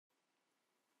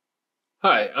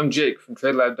Hi, I'm Jake from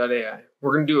TradeLab.ai.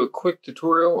 We're going to do a quick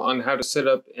tutorial on how to set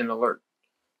up an alert.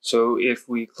 So if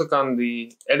we click on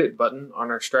the Edit button on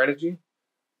our strategy,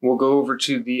 we'll go over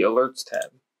to the Alerts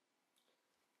tab.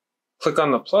 Click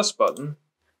on the plus button.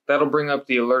 That'll bring up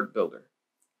the Alert Builder.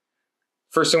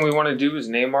 First thing we want to do is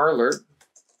name our alert.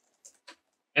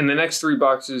 And the next three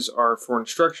boxes are for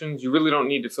instructions. You really don't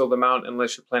need to fill them out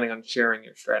unless you're planning on sharing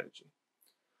your strategy.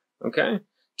 Okay?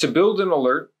 To build an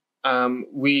alert,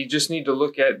 we just need to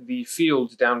look at the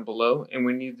fields down below, and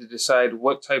we need to decide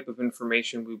what type of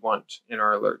information we want in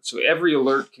our alert. So every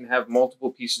alert can have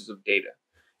multiple pieces of data.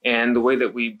 And the way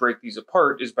that we break these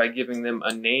apart is by giving them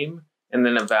a name and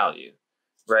then a value,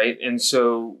 right? And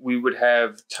so we would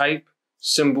have type,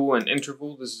 symbol, and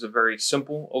interval. This is a very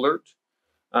simple alert.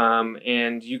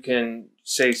 And you can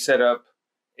say set up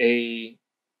a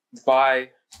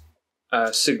buy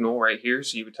signal right here.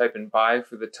 So you would type in buy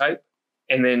for the type.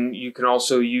 And then you can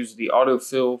also use the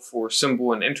autofill for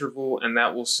symbol and interval, and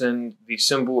that will send the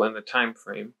symbol and the time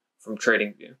frame from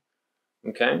TradingView.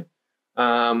 Okay.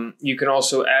 You can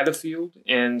also add a field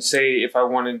and say if I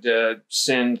wanted to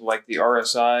send like the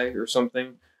RSI or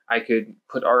something, I could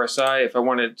put RSI. If I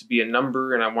wanted it to be a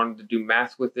number and I wanted to do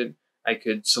math with it, I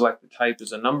could select the type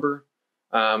as a number,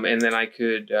 and then I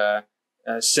could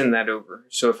send that over.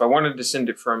 So if I wanted to send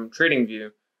it from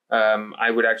TradingView,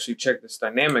 I would actually check this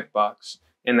dynamic box,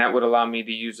 and that would allow me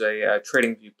to use a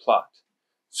TradingView plot.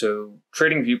 So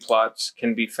TradingView plots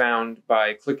can be found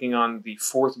by clicking on the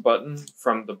fourth button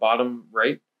from the bottom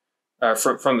right,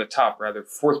 from the top rather,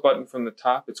 fourth button from the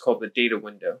top. It's called the data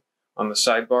window on the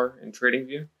sidebar in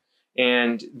TradingView.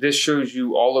 And this shows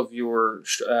you all of your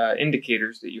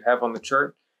indicators that you have on the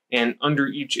chart. And under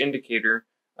each indicator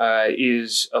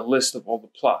is a list of all the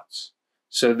plots.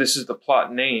 So this is the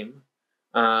plot name.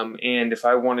 And if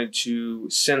I wanted to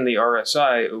send the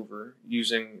RSI over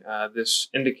using this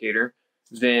indicator,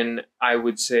 then I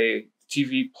would say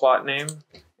TV plot name,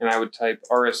 and I would type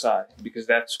RSI because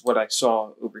that's what I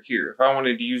saw over here. If I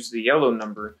wanted to use the yellow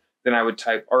number, then I would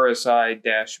type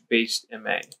RSI-based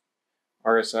MA.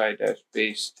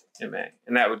 RSI-based MA,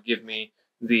 and that would give me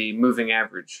the moving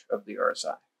average of the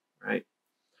RSI, right?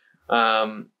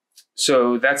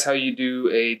 So that's how you do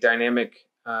a dynamic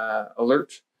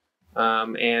alert.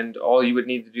 And all you would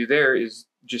need to do there is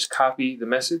just copy the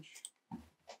message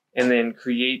and then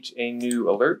create a new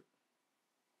alert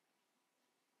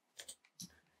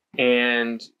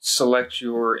and select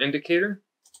your indicator.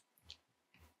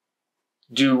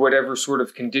 Do whatever sort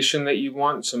of condition that you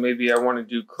want. So maybe I want to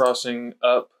do crossing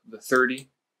up the 30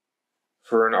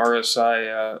 for an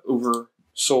RSI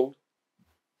oversold.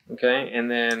 Okay,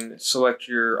 and then select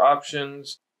your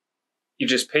options. You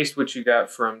just paste what you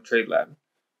got from TradeLab.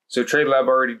 So TradeLab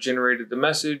already generated the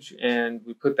message, and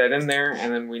we put that in there,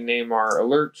 and then we name our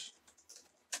alert,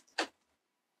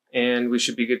 and we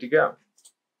should be good to go.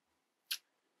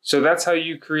 So that's how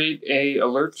you create a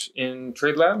alert in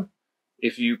TradeLab.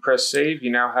 If you press save, you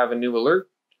now have a new alert.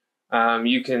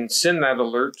 You can send that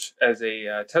alert as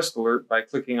a test alert by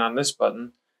clicking on this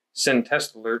button, send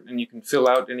test alert, and you can fill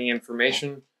out any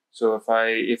information. So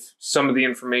if some of the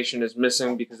information is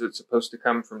missing because it's supposed to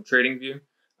come from TradingView,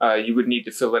 you would need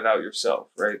to fill it out yourself,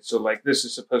 right? So like this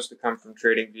is supposed to come from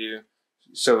TradingView,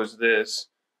 so is this,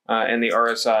 and the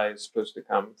RSI is supposed to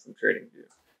come from TradingView,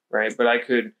 right? But I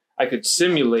could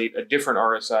simulate a different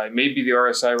RSI. Maybe the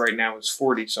RSI right now is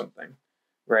 40 something,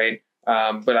 right?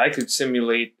 But I could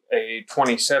simulate a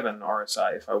 27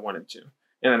 RSI if I wanted to,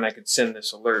 and then I could send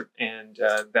this alert, and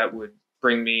that would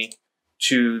bring me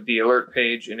to the alert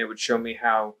page, and it would show me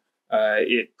how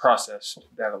it processed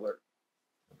that alert.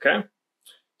 Okay.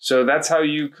 So that's how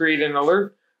you create an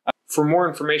alert. For more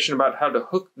information about how to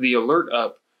hook the alert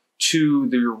up to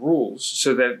your rules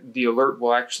so that the alert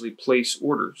will actually place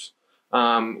orders,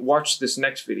 watch this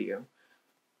next video.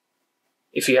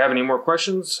 If you have any more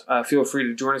questions, feel free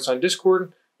to join us on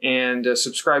Discord and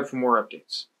subscribe for more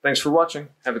updates. Thanks for watching.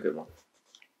 Have a good one.